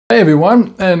Hey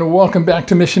everyone, and welcome back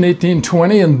to Mission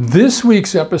 1820 and this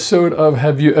week's episode of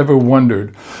Have You Ever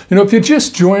Wondered? If you're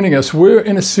just joining us, we're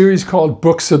in a series called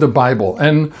Books of the Bible,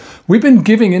 and we've been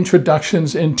giving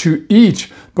introductions into each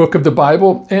book of the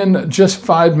Bible in just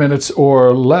 5 minutes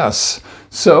or less.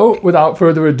 So without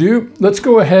further ado, let's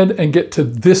go ahead and get to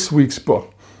this week's book.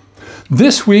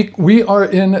 This week, we are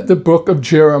in the book of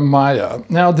Jeremiah.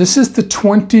 Now, this is the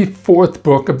 24th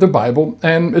book of the Bible,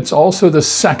 and it's also the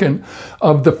second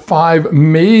of the 5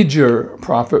 major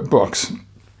prophet books.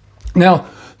 Now,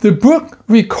 the book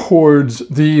records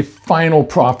the final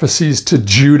prophecies to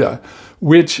Judah,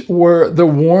 which were the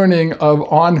warning of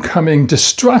oncoming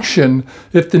destruction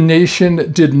if the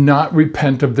nation did not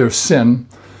repent of their sin.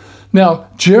 Now,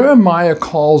 Jeremiah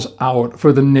calls out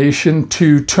for the nation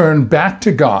to turn back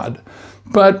to God,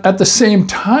 but at the same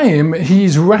time,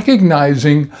 he's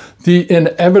recognizing the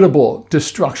inevitable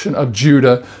destruction of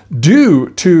Judah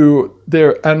due to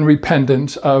their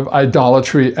unrepentance of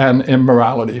idolatry and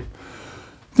immorality.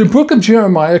 The book of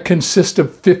Jeremiah consists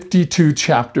of 52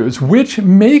 chapters, which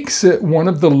makes it one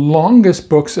of the longest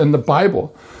books in the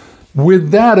Bible.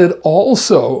 With that, it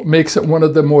also makes it one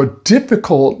of the more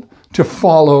difficult to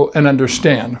follow and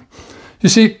understand. You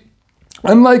see,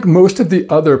 unlike most of the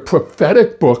other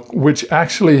prophetic books, which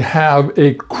actually have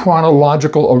a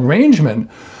chronological arrangement,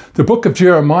 the book of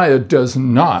Jeremiah does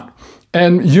not.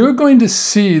 And you're going to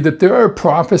see that there are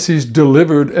prophecies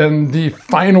delivered in the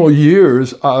final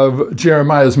years of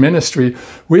Jeremiah's ministry,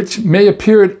 which may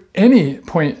appear at any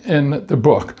point in the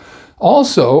book.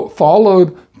 Also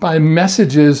followed by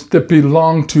messages that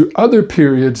belong to other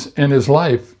periods in his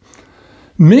life.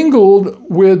 Mingled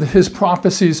with his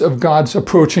prophecies of God's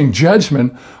approaching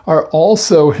judgment are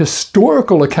also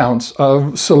historical accounts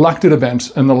of selected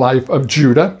events in the life of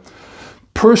Judah,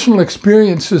 personal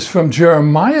experiences from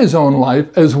Jeremiah's own life,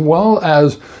 as well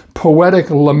as poetic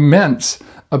laments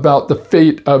about the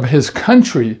fate of his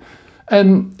country.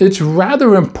 And it's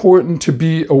rather important to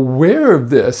be aware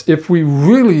of this if we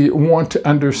really want to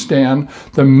understand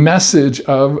the message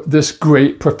of this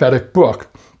great prophetic book.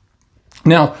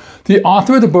 Now, the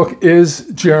author of the book is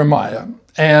Jeremiah,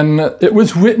 and it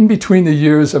was written between the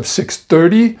years of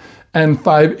 630 and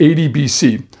 580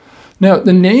 BC. Now,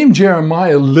 the name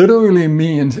Jeremiah literally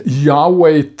means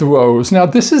Yahweh throws. Now,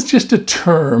 this is just a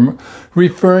term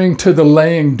referring to the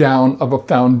laying down of a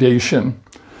foundation.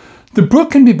 The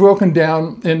book can be broken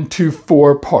down into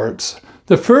 4 parts.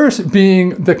 The first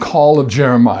being the call of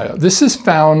Jeremiah. This is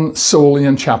found solely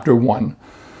in chapter 1.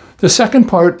 The second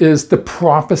part is the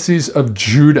prophecies of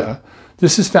Judah.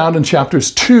 This is found in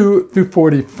chapters 2 through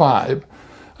 45.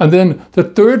 And then the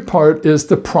third part is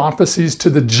the prophecies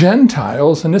to the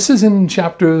Gentiles, and this is in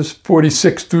chapters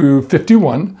 46 through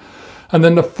 51. And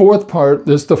then the fourth part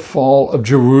is the fall of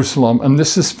Jerusalem, and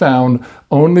this is found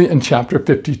only in chapter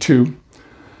 52.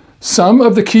 Some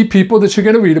of the key people that you're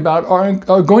going to read about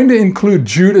are going to include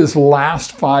Judah's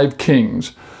last 5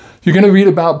 kings. You're going to read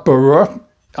about Baruch,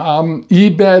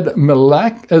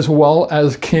 Ebed-Melech, as well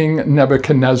as King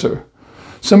Nebuchadnezzar.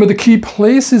 Some of the key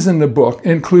places in the book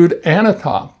include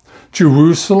Anathoth,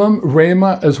 Jerusalem,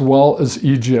 Ramah, as well as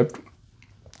Egypt.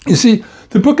 You see,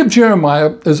 the book of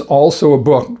Jeremiah is also a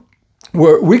book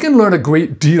where we can learn a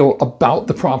great deal about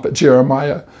the prophet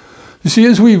Jeremiah. You see,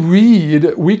 as we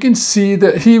read, we can see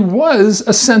that he was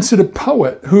a sensitive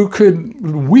poet who could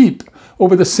weep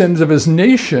over the sins of his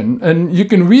nation. And you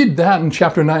can read that in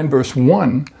chapter 9, verse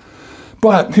 1.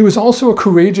 But he was also a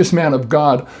courageous man of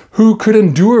God who could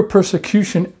endure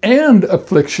persecution and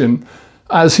affliction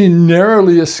as he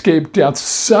narrowly escaped death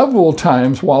several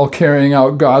times while carrying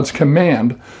out God's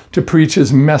command to preach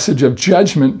his message of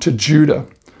judgment to Judah.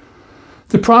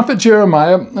 The prophet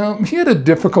Jeremiah, he had a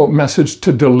difficult message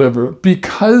to deliver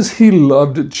because he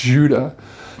loved Judah.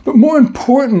 But more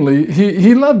importantly,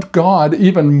 he loved God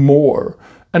even more.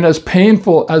 And as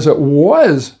painful as it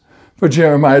was for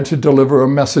Jeremiah to deliver a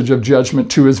message of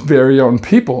judgment to his very own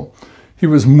people, he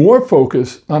was more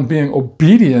focused on being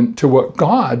obedient to what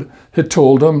God had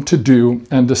told him to do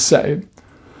and to say.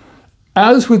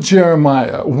 As with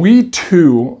Jeremiah, we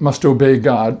too must obey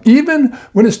God, even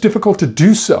when it's difficult to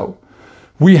do so.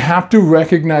 We have to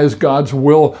recognize God's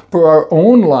will for our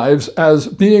own lives as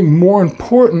being more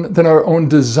important than our own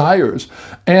desires,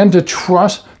 and to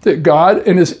trust that God,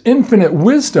 in his infinite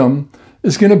wisdom,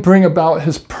 is going to bring about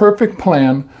his perfect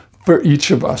plan for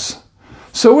each of us.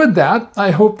 So with that,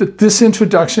 I hope that this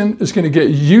introduction is going to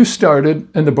get you started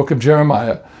in the book of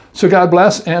Jeremiah. So God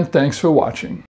bless, and thanks for watching.